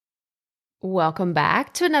Welcome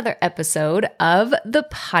back to another episode of the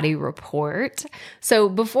Potty Report. So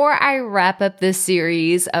before I wrap up this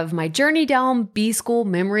series of my journey down B-School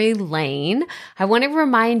memory lane, I want to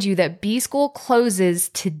remind you that B-School closes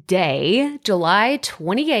today, July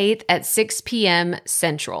 28th at 6 p.m.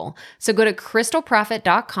 Central. So go to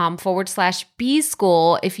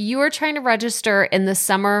crystalprofit.com/B-School if you are trying to register in the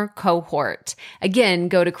summer cohort. Again,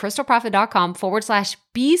 go to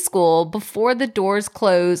crystalprofit.com/B-School before the doors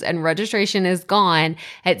close and registration is gone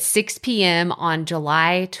at 6 p.m. on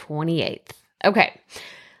July 28th. Okay,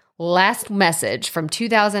 last message from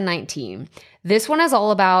 2019. This one is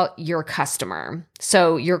all about your customer.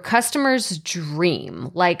 So your customer's dream,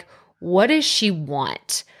 like what does she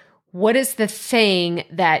want? What is the thing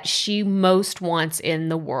that she most wants in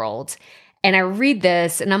the world? And I read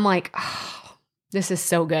this and I'm like, oh, this is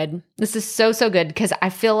so good. This is so good because I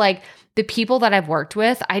feel like the people that I've worked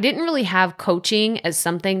with, I didn't really have coaching as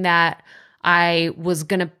something that I was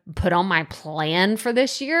going to put on my plan for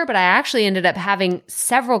this year, but I actually ended up having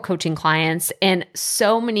several coaching clients, and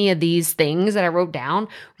so many of these things that I wrote down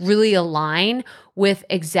really align with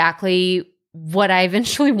exactly what I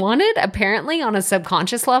eventually wanted, apparently on a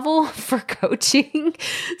subconscious level for coaching.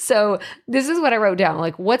 So this is what I wrote down.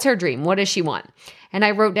 Like, what's her dream? What does she want? And I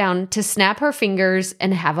wrote down to snap her fingers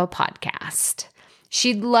and have a podcast.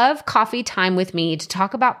 She'd love coffee time with me to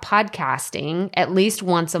talk about podcasting at least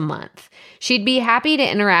once a month. She'd be happy to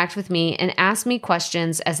interact with me and ask me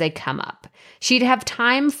questions as they come up. She'd have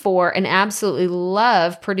time for and absolutely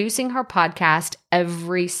love producing her podcast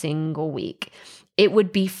every single week. It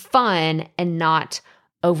would be fun and not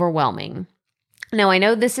overwhelming. Now, I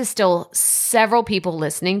know this is still several people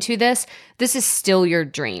listening to this. This is still your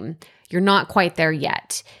dream. You're not quite there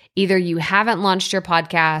yet. Either you haven't launched your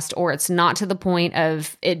podcast or it's not to the point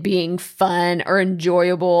of it being fun or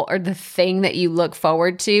enjoyable or the thing that you look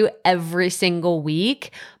forward to every single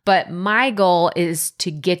week. But my goal is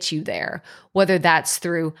to get you there, whether that's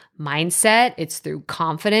through mindset, it's through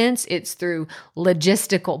confidence, it's through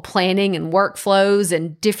logistical planning and workflows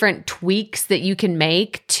and different tweaks that you can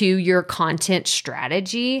make to your content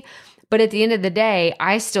strategy. But at the end of the day,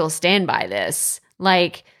 I still stand by this.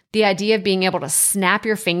 Like, the idea of being able to snap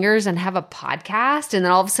your fingers and have a podcast and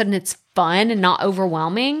then all of a sudden it's fun and not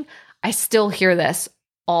overwhelming, I still hear this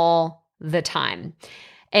all the time.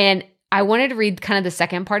 And I wanted to read kind of the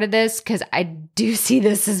second part of this because I do see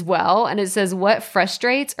this as well. And it says, what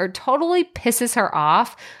frustrates or totally pisses her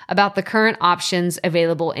off about the current options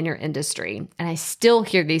available in your industry? And I still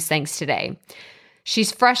hear these things today.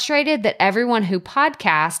 She's frustrated that everyone who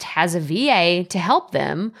podcasts has a VA to help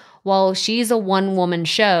them while she's a one-woman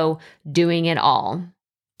show doing it all.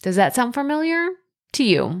 Does that sound familiar to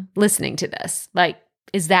you listening to this? Like,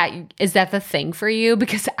 is that the thing for you?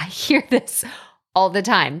 Because I hear this all the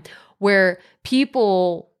time where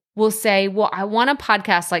people will say, well, I want a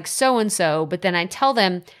podcast like so-and-so, but then I tell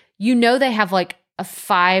them, they have like a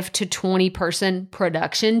 5 to 20 person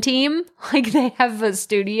production team. Like they have a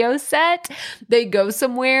studio set. They go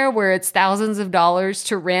somewhere where it's thousands of dollars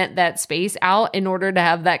to rent that space out in order to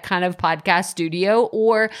have that kind of podcast studio,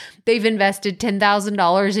 or they've invested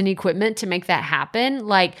 $10,000 in equipment to make that happen.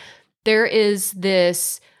 Like there is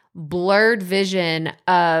this blurred vision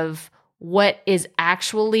of what is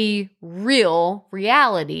actually real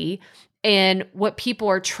reality and what people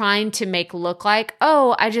are trying to make look like,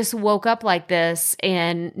 oh, I just woke up like this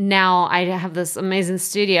and now I have this amazing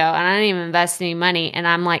studio and I didn't even invest any money. And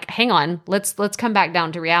I'm like, hang on, let's come back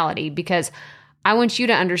down to reality, because I want you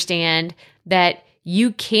to understand that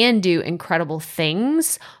you can do incredible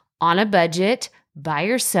things on a budget by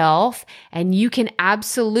yourself, and you can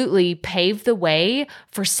absolutely pave the way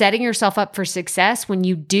for setting yourself up for success when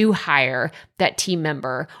you do hire that team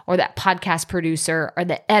member or that podcast producer or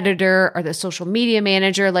the editor or the social media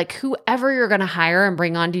manager, like whoever you're going to hire and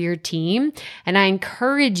bring onto your team. And I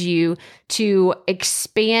encourage you to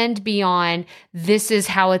expand beyond this is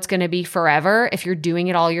how it's going to be forever. If you're doing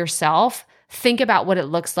it all yourself, think about what it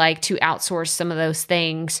looks like to outsource some of those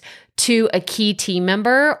things to a key team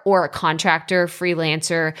member or a contractor,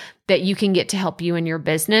 freelancer that you can get to help you in your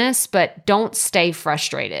business, but don't stay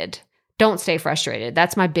frustrated. Don't stay frustrated.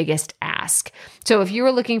 That's my biggest ask. So if you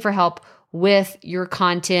are looking for help with your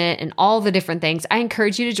content and all the different things, I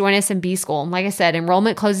encourage you to join us in B-School. Like I said,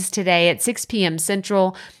 enrollment closes today at 6 p.m.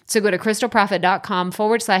 Central. So go to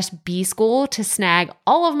crystalprofit.com/B-School to snag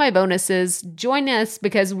all of my bonuses. Join us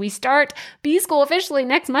because we start B-School officially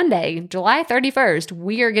next Monday, July 31st.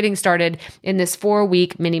 We are getting started in this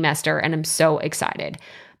 4-week mini-mester, and I'm so excited.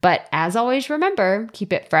 But as always, remember,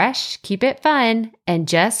 keep it fresh, keep it fun, and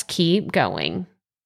just keep going.